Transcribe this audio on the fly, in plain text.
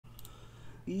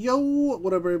Yo,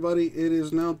 what up, everybody? It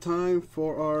is now time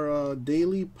for our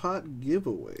daily pot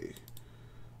giveaway.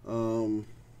 I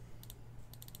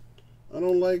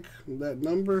don't like that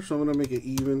number, so I'm gonna make it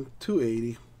even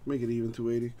 280. Make it even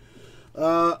 280.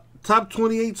 Top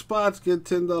 28 spots get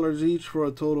 $10 each for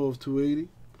a total of 280.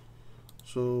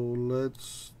 So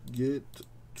let's get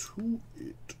to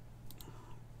it.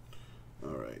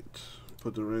 All right,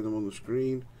 put the random on the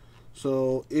screen.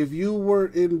 So if you were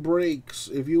in breaks,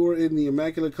 if you were in the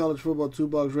Immaculate College Football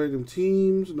 2-box random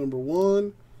teams, number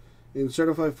 1, in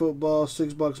Certified Football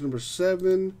 6-box number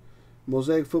 7,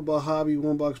 Mosaic Football Hobby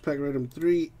 1-box pack random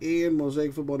 3, and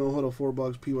Mosaic Football No Huddle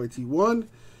 4-box PYT 1,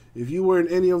 if you were in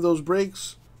any of those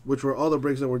breaks, which were all the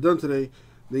breaks that were done today,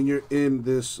 then you're in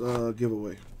this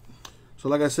giveaway. So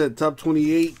like I said, top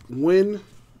 28 win.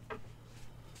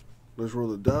 Let's roll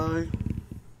the die.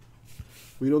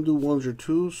 We don't do 1s or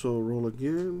 2s, so roll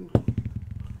again. I'm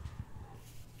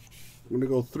going to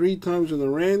go 3 times in the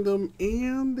random,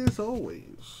 and as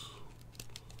always,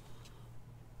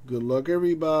 good luck,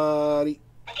 everybody.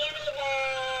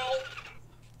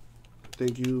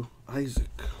 Thank you,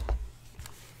 Isaac.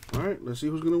 All right, let's see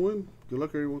who's going to win. Good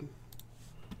luck, everyone.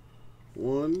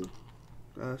 1.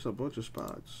 That's a bunch of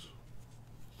spots.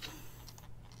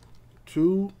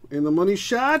 2 in the money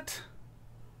shot.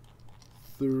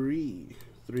 3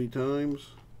 times.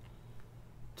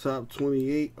 Top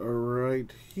 28 are right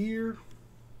here.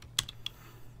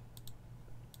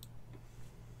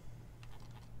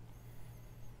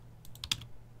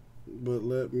 But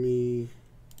let me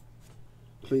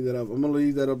clean that up. I'm going to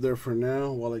leave that up there for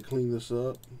now while I clean this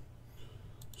up,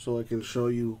 so I can show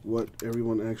you what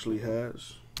everyone actually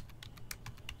has.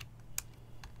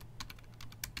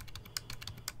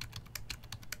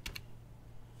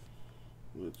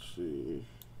 Let's see.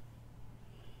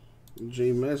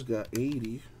 J-Mess got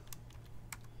 80.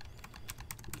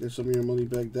 Get some of your money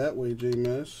back that way,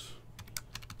 J-Mess.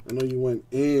 I know you went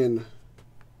in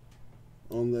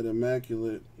on that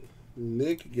Immaculate.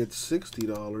 Nick gets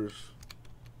 $60.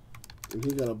 And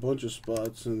he got a bunch of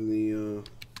spots in the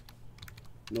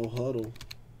No Huddle.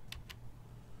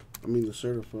 I mean the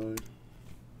Certified.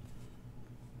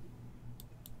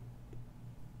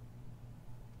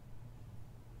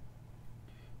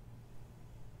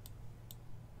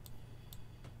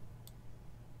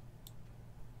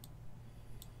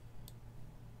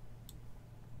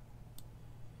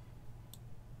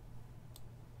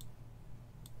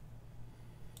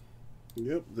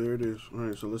 Yep, there it is. All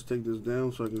right, so let's take this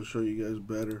down so I can show you guys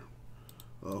better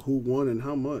who won and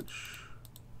how much.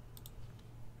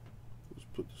 Let's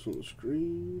put this on the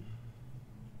screen.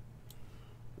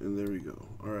 And there we go.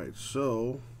 All right,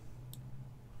 so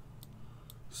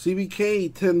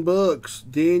CBK, 10 bucks.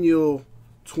 Daniel,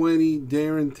 20.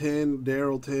 Darren, 10.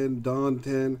 Daryl, 10. Don,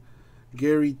 10.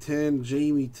 Gary, 10.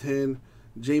 Jamie, 10.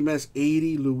 J-Mess,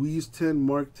 80. Louise, 10.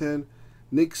 Mark, 10.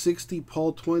 Nick, 60.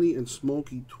 Paul, 20. And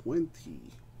Smokey, 20.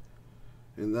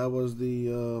 And that was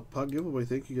the pot giveaway.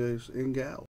 Thank you guys and gal.